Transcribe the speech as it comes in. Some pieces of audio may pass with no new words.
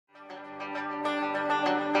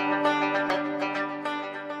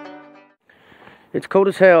It's cold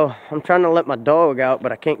as hell. I'm trying to let my dog out,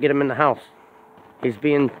 but I can't get him in the house. He's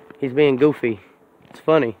being goofy. It's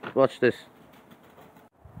funny. Watch this.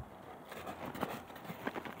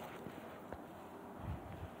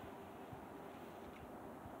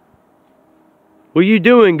 What are you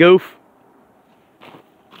doing, Goof?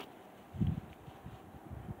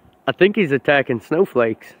 I think he's attacking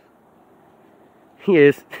snowflakes. He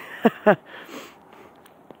is.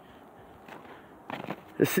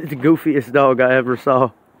 This is the goofiest dog I ever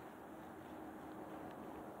saw.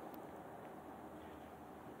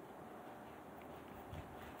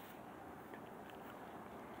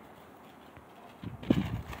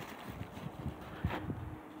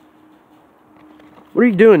 What are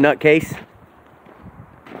you doing, nutcase?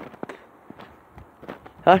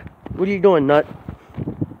 Huh? What are you doing, nut?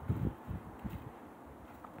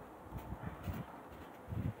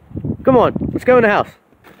 Come on, let's go in the house.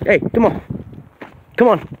 Hey, come on. Come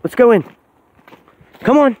on, let's go in.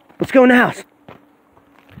 Come on, let's go in the house.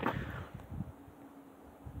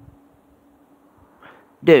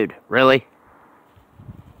 Dude, really?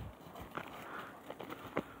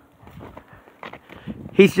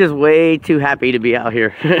 He's just way too happy to be out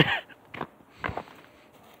here.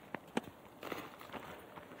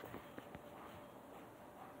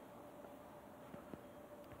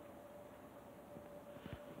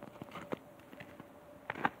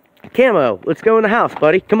 Camo, let's go in the house,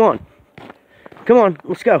 buddy. Come on. Come on,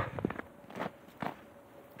 let's go.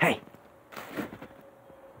 Hey.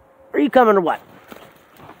 Are you coming or what?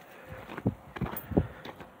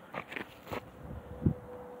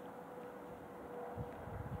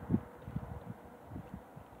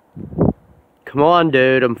 Come on,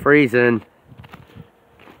 dude. I'm freezing.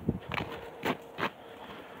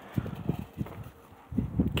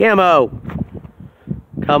 Camo.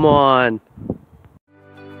 Come on.